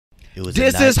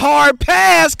This is hard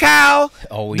pass, Kyle.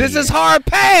 Oh, this is hard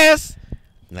pass.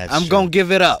 I'm going to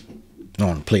give it up. I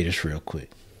want to play this real quick.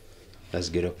 Let's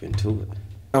get up into it.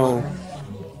 Oh,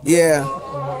 yeah.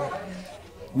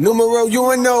 Numero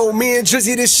UNO, me and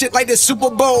Drizzy, this shit like the Super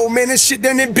Bowl. Man, this shit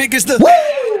done it big as the...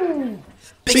 Woo!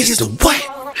 Big as the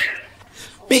what?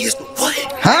 Big as the what?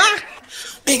 Huh?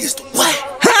 Big as the what?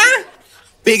 Huh?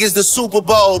 Big as the Super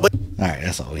Bowl. But All right,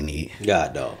 that's all we need.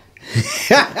 God, dog.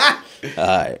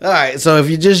 All right. So if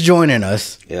you're just joining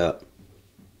us, Yeah.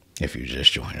 if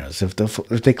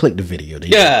they click the video, they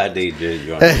They just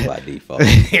joined by default.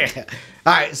 yeah.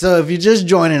 All right. So if you're just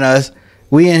joining us,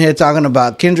 we in here talking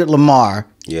about Kendrick Lamar.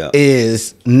 Yeah.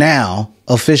 Is now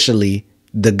officially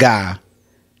the guy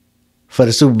for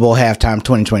the Super Bowl halftime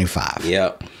 2025.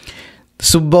 Yep. The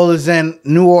Super Bowl is in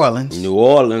New Orleans. New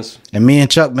Orleans. And me and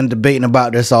Chuck been debating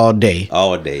about this all day.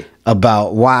 All day.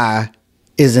 About why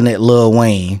isn't it Lil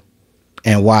Wayne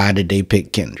and why did they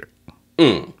pick Kendrick?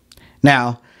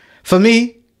 Now, for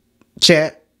me,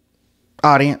 chat,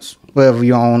 audience, whatever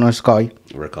you want us to call you.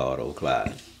 Ricardo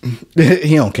Clyde.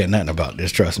 He don't care nothing about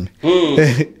this, trust me.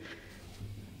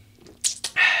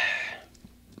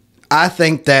 I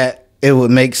think that it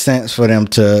would make sense for them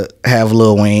to have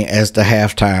Lil Wayne as the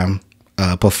halftime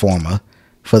performer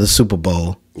for the Super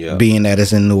Bowl, being that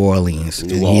it's in New Orleans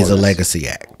and he's a legacy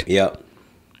act. Yep.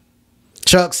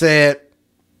 Chuck said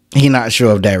he not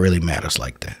sure if that really matters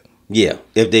like that. Yeah.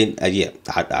 If they,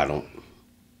 I don't.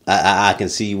 I can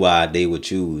see why they would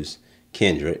choose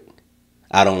Kendrick.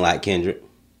 I don't like Kendrick.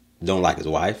 Don't like his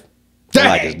wife. Don't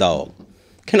like his dog.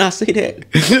 Can I say that?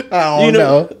 I don't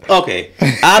know. Okay.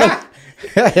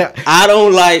 I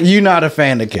don't like. You're not a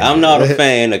fan of Kendrick. I'm not a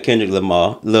fan of Kendrick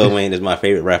Lamar. Lil Wayne is my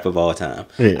favorite rapper of all time.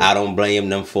 Yeah. I don't blame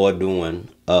them for doing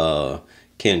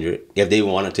Kendrick. If they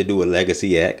wanted to do a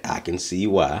legacy act, I can see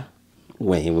why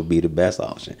Wayne would be the best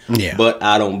option. Yeah. But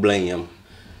I don't blame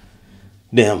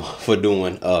them for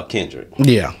doing Kendrick.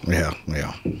 Yeah.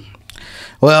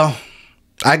 Well,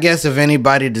 I guess if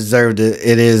anybody deserved it,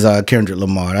 it is Kendrick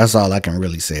Lamar. That's all I can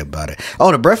really say about it.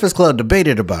 Oh, the Breakfast Club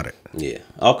debated about it. Yeah.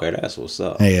 Okay, that's what's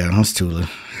up. Yeah, that's too.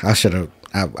 I should have.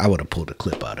 I would have pulled a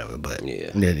clip out of it, but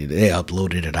yeah, they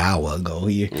uploaded it an hour ago.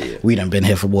 We done been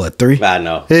here for what, 3? I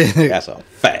know. That's a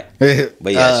fact.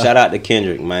 But yeah, shout out to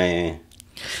Kendrick, man.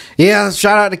 Yeah,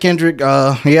 shout out to Kendrick.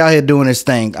 He out here doing his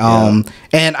thing.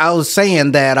 And I was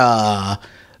saying that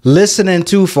listening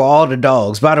to For All the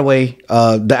Dogs. By the way,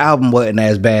 the album wasn't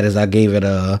as bad as I gave it.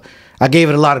 I gave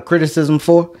it a lot of criticism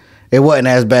for. It wasn't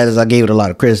as bad as I gave it a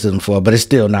lot of criticism for, but it's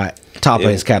still not top of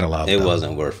his catalog. It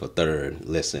wasn't worth a third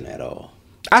listen at all.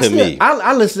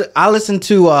 I listened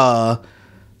to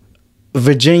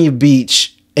Virginia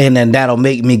Beach, and then that'll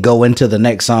make me go into the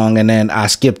next song, and then I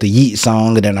skip the Yeet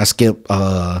song, and then I skip.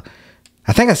 I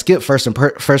think I skip first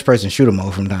person shooter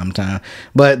mode from time to time.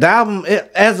 But the album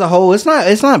as a whole, it's not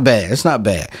bad. It's not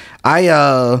bad.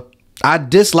 I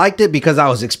disliked it because I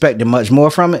was expecting much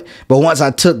more from it. But once I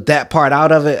took that part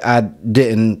out of it, I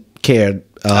didn't care.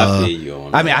 I feel you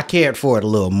on that. I mean, I cared for it a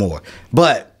little more.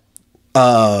 But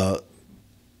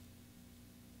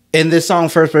in this song,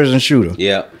 First Person Shooter.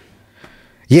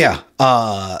 Yeah.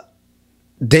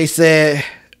 They said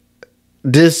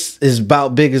this is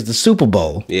about big as the Super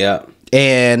Bowl. Yeah.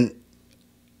 And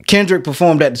Kendrick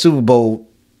performed at the Super Bowl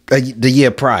the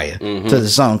year prior to the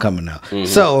song coming out.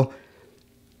 So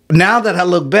now that I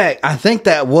look back, I think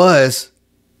that was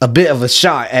a bit of a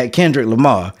shot at Kendrick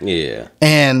Lamar. Yeah.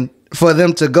 And for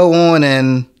them to go on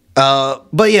and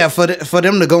but yeah, for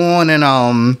them to go on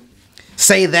and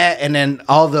say that, and then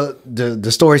all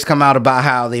the stories come out about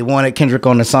how they wanted Kendrick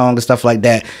on the song and stuff like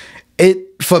that.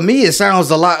 For me, it sounds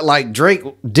a lot like Drake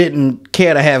didn't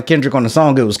care to have Kendrick on the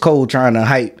song. It was Cole trying to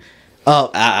hype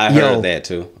up. I heard that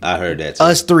too.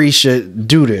 Us three should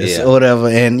do this or whatever.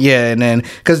 And then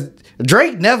because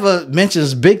Drake never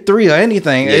mentions Big Three or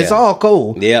anything. Yeah. It's all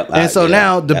Cole. Yep. And so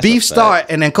now the beef start,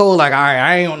 and then Cole like, all right,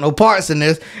 I ain't want no parts in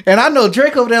this. And I know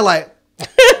Drake over there like,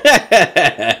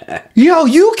 yo,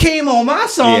 you came on my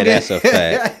song. Yeah, that's a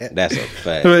fact. That's a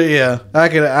fact. But yeah,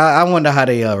 I wonder how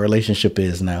their relationship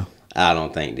is now. I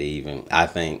don't think they even. I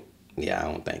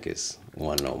don't think it's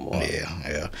one no more.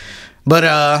 Yeah. But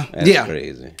that's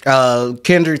crazy.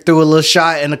 Kendrick threw a little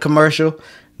shot in the commercial.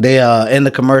 They in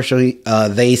the commercial,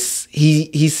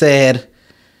 he said,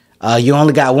 "You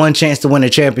only got one chance to win a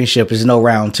championship. There's no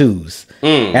round twos."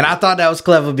 And I thought that was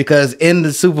clever because in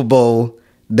the Super Bowl,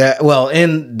 in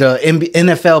the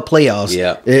NFL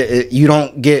playoffs, you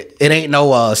don't get it. Ain't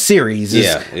no series.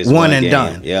 It's one and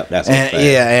done. Yep, that's a fact.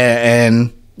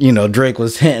 And you know Drake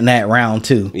was hitting that round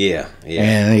 2. Yeah.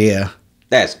 And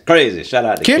That's crazy. Shout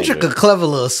out to Kendrick. A clever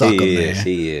little sucker, man.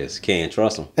 He is. Can't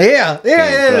trust him. Yeah.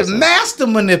 Master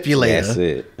manipulator.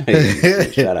 That's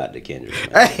it. Shout out to Kendrick.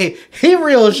 Man. Hey, he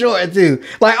real short too.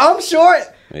 Like I'm short,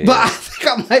 but I think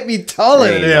I might be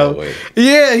taller than him. No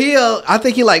yeah, I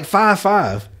think he like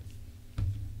 5'5".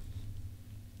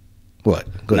 What?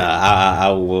 Nah, I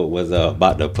was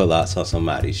about to pull out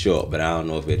somebody short, but I don't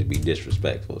know if it'd be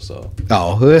disrespectful, so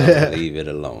I'm gonna leave it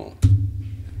alone.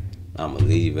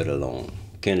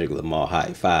 Kendrick Lamar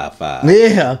height 5'5".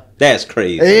 Yeah, that's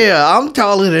crazy. Yeah, I'm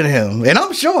taller than him, and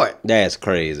I'm short. That's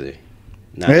crazy.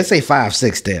 Now, let's say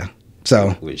 5'6" there.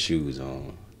 So with shoes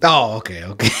on. Oh, okay.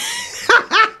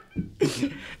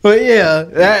 But yeah,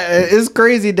 it's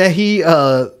crazy that he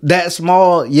that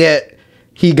small yet.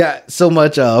 He got so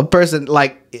much person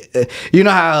like you know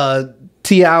how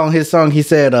T.I. on his song he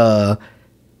said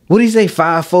what did he say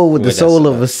 5'4" with the soul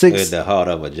of a 6 with the heart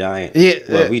of a giant. Yeah,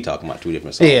 well, we talking about two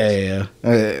different songs. Yeah.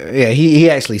 He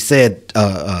actually said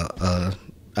a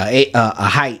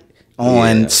height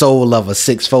on soul of a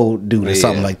 6'4" dude or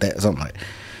something like that.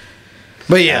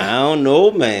 But yeah, I don't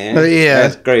know, man. Yeah,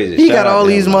 that's crazy. He got all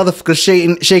these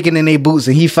motherfuckers shaking in their boots,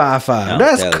 and he 5'5".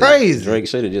 That's crazy. Drake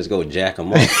should have just go jack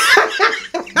him up.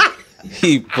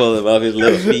 He pull him off his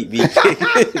little feet.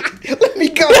 Let me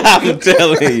go. I'm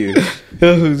telling you.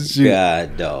 Oh, shoot.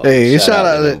 God, dog. Hey, shout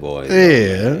out to them boys.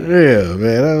 Yeah,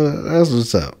 man. That's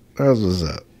what's up.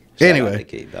 Anyway,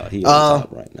 he on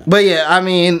top right now. But yeah, I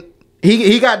mean,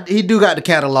 he got the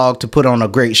catalog to put on a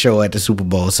great show at the Super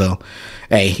Bowl. So,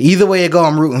 hey, either way it go,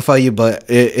 I'm rooting for you. But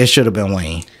it should have been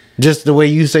Wayne. Just the way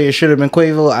you say it should have been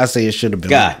Quavo, I say it should have been.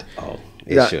 God,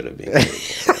 it should have been.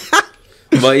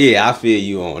 But yeah, I feel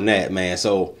you on that, man.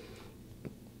 So,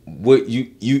 what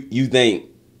you think?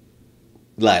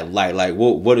 Like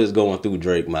what is going through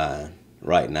Drake's mind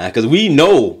right now? Because we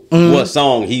know what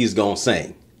song he's gonna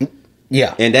sing.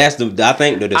 Yeah, and that's I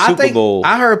think the Super Bowl.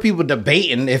 I heard people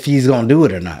debating if he's gonna do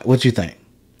it or not. What you think?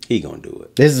 He gonna do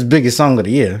it. This is the biggest song of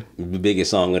the year. The biggest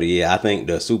song of the year. I think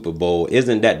the Super Bowl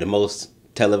isn't that the most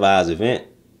televised event.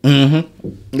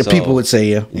 The people would say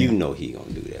yeah. You know he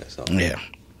gonna do that. So yeah.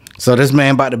 So this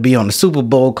man about to be on the Super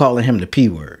Bowl calling him the P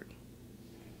word.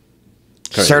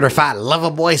 Crazy. Certified lover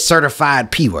boy,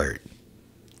 certified P word.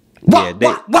 Yeah,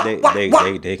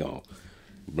 they gonna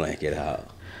blank it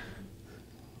out.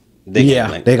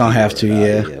 They gonna have to,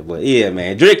 yeah. But yeah,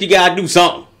 man, Drake, you gotta do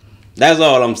something. That's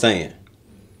all I'm saying.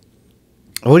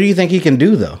 What do you think he can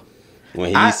do though?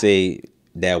 When he say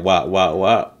that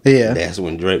wop, yeah, that's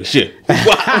when Drake should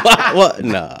what?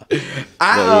 Nah.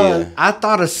 I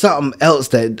thought of something else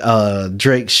that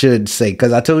Drake should say,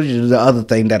 because I told you the other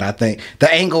thing that I think, the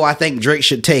angle I think Drake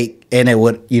should take, and it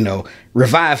would,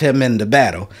 revive him in the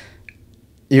battle.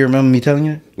 You remember me telling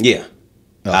you? Yeah.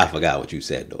 Okay. I forgot what you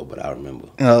said though, but I remember.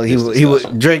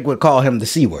 Drake would call him the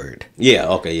C word. Yeah.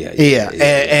 Okay. Yeah.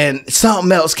 And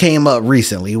something else came up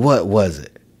recently. What was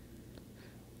it?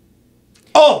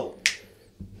 Oh.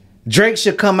 Drake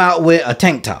should come out with a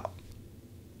tank top.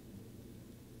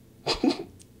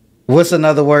 What's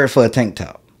another word for a tank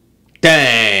top?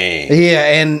 Dang.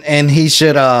 Yeah, and he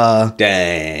should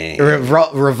dang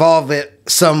revolve it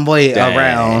some way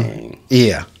around.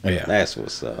 Yeah. That's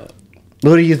what's up.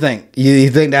 What do you think?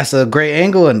 You think that's a great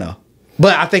angle or no?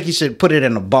 But I think he should put it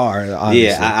in a bar.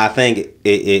 Obviously. Yeah, I think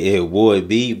it would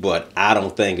be, but I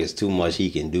don't think it's too much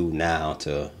he can do now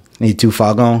to. He too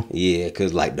far gone? Yeah,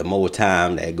 because like the more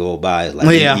time that go by, it's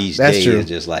like each day is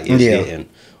just like it's getting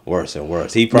worse and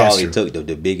worse. He probably took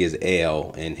the biggest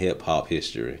L in hip hop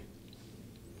history.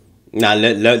 Now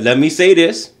let me say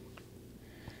this.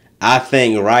 I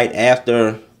think right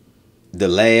after the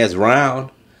last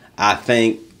round, I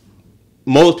think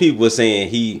most people were saying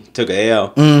he took a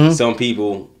L.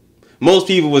 Most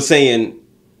people were saying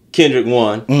Kendrick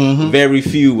won. Very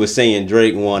few were saying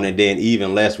Drake won, and then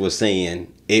even less was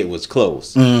saying it was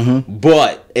close.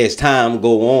 But as time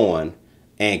go on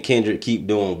and Kendrick keep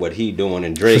doing what he doing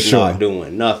and Drake not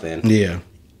doing nothing,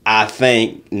 I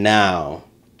think now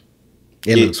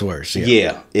it looks worse.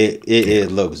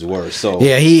 It looks worse. So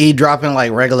he dropping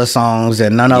like regular songs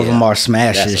and none of them are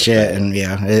smashes yet, and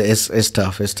it's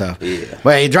tough. Yeah.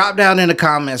 But hey, drop down in the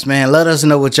comments, man. Let us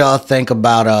know what y'all think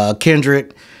about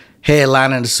Kendrick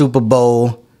headlining the Super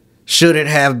Bowl. Should it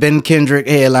have been Kendrick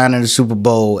headlining the Super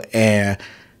Bowl? And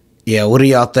what do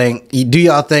y'all think? Do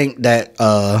y'all think that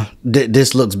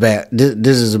this looks bad?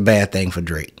 This is a bad thing for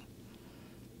Drake?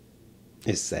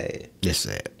 It's sad.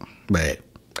 But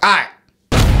all right.